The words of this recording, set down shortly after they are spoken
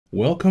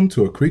Welcome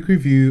to a quick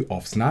review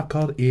of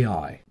Snapcut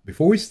AI.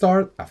 Before we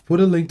start, I've put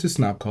a link to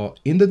Snapcut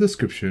in the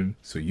description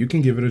so you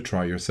can give it a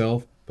try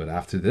yourself, but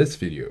after this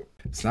video.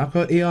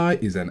 Snapcut AI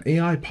is an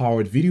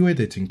AI-powered video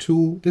editing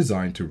tool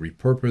designed to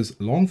repurpose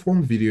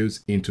long-form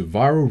videos into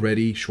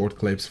viral-ready short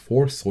clips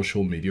for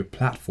social media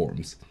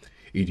platforms.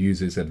 It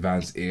uses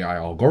advanced AI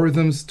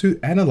algorithms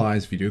to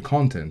analyze video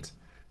content,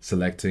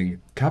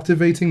 selecting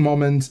captivating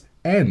moments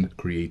and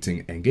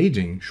creating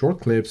engaging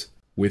short clips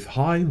with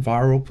high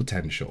viral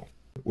potential.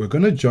 We're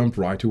going to jump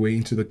right away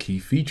into the key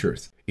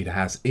features. It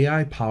has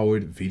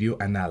AI-powered video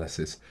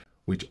analysis,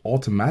 which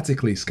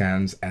automatically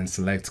scans and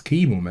selects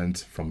key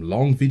moments from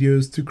long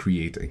videos to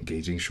create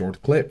engaging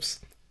short clips.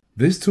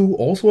 This tool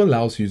also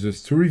allows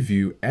users to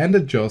review and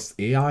adjust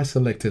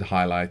AI-selected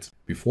highlights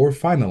before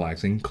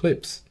finalizing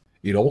clips.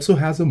 It also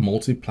has a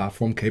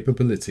multi-platform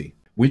capability,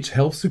 which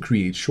helps to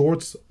create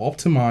shorts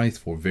optimized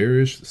for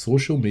various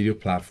social media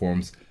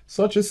platforms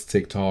such as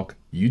TikTok,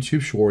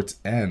 YouTube Shorts,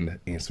 and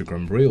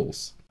Instagram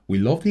Reels. We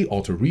love the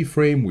auto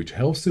reframe, which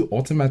helps to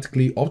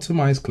automatically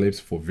optimize clips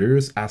for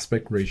various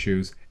aspect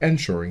ratios,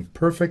 ensuring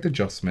perfect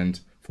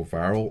adjustment for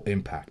viral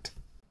impact.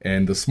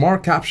 And the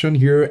smart caption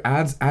here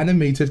adds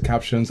animated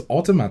captions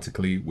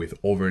automatically with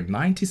over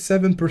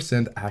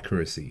 97%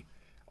 accuracy,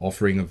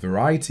 offering a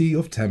variety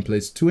of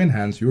templates to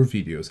enhance your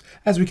videos,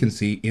 as we can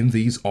see in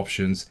these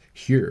options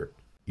here.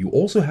 You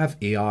also have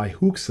AI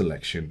hook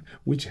selection,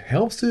 which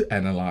helps to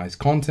analyze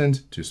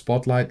content to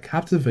spotlight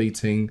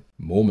captivating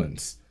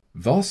moments,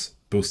 thus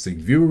boosting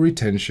viewer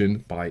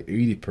retention by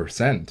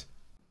 80%.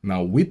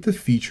 Now, with the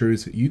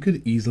features, you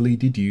could easily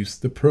deduce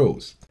the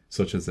pros,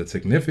 such as a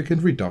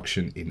significant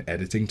reduction in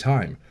editing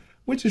time,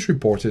 which is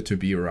reported to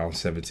be around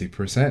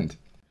 70%.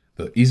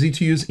 The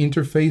easy-to-use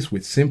interface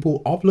with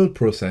simple upload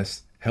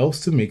process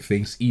helps to make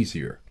things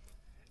easier.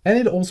 And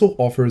it also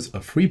offers a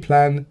free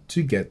plan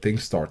to get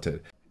things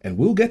started, and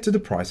we'll get to the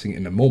pricing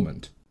in a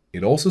moment.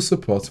 It also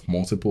supports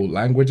multiple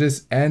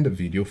languages and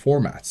video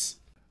formats.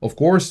 Of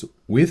course,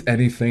 with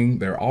anything,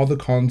 there are the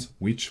cons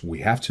which we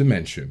have to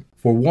mention.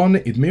 For one,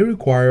 it may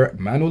require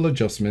manual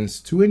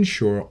adjustments to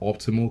ensure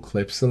optimal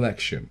clip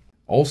selection.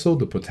 Also,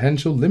 the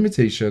potential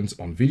limitations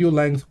on video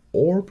length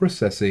or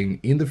processing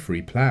in the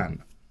free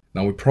plan.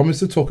 Now, we promised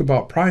to talk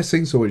about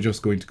pricing, so we're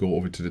just going to go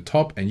over to the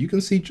top and you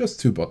can see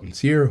just two buttons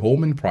here,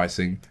 home and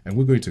pricing, and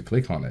we're going to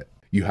click on it.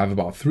 You have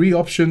about three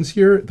options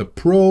here, the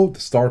Pro, the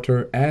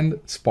Starter, and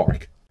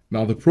Spark.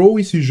 Now, the Pro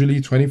is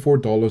usually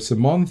 $24 a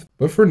month,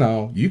 but for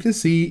now, you can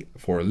see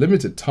for a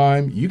limited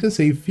time, you can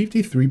save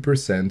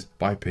 53%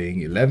 by paying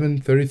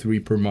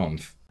 $11.33 per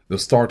month. The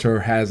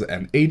Starter has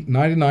an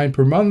 $8.99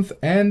 per month,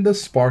 and the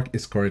Spark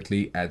is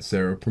currently at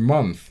 $0 per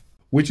month,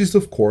 which is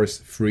of course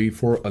free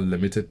for a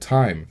limited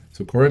time.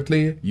 So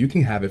currently, you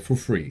can have it for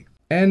free.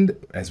 And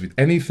as with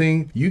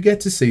anything, you get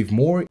to save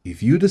more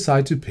if you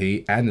decide to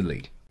pay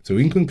annually. So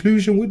in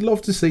conclusion, we'd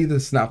love to say that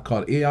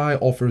Snapcut AI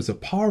offers a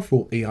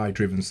powerful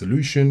AI-driven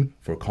solution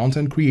for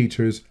content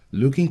creators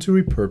looking to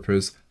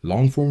repurpose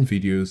long-form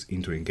videos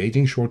into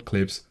engaging short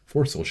clips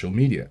for social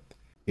media.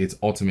 Its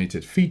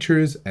automated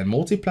features and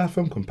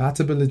multi-platform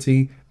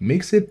compatibility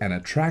makes it an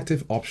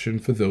attractive option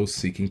for those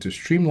seeking to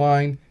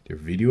streamline their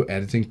video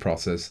editing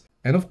process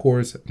and of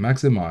course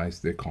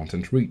maximize their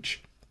content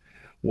reach.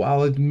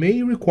 While it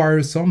may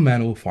require some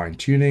manual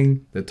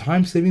fine-tuning, the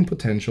time-saving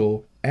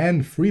potential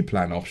and free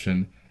plan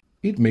option,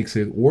 it makes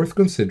it worth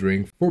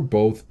considering for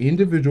both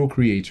individual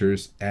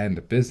creators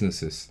and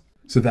businesses.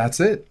 So that's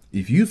it.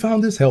 If you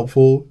found this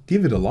helpful,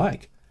 give it a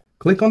like.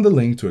 Click on the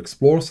link to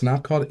explore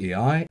Snapcut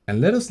AI and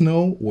let us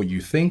know what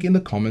you think in the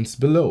comments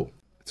below.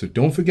 So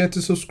don't forget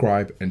to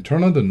subscribe and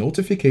turn on the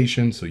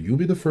notification so you'll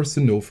be the first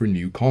to know for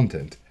new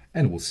content.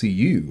 And we'll see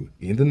you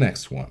in the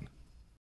next one.